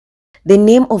The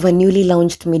name of a newly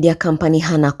launched media company,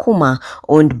 HANA KUMA,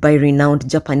 owned by renowned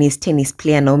Japanese tennis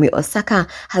player Naomi Osaka,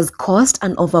 has caused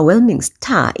an overwhelming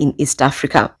stir in East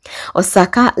Africa.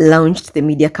 Osaka launched the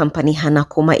media company HANA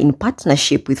KUMA in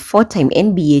partnership with four-time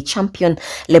NBA champion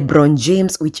LeBron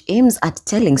James, which aims at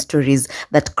telling stories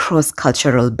that cross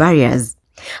cultural barriers.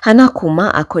 HANA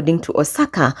KUMA, according to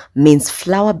Osaka, means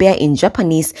flower bear in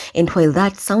Japanese, and while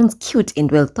that sounds cute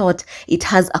and well thought, it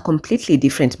has a completely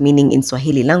different meaning in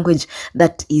Swahili language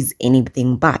that is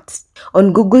anything but.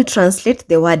 On Google Translate,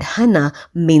 the word Hana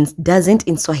means doesn't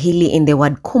in Swahili, and the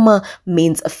word Kuma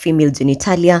means a female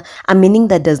genitalia, a meaning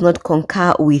that does not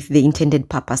concur with the intended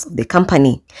purpose of the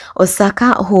company.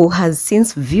 Osaka, who has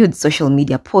since viewed social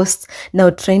media posts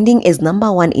now trending as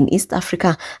 #1 in East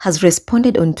Africa, has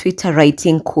responded on Twitter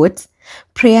writing, quote,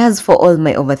 "Prayers for all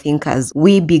my overthinkers,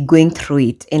 we be going through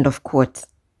it," end of quote.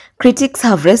 Critics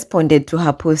have responded to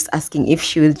her post asking if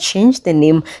she will change the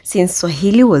name since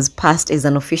Swahili was passed as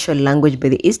an official language by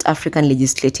the East African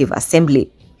Legislative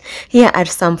Assembly. Here are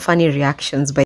some funny reactions by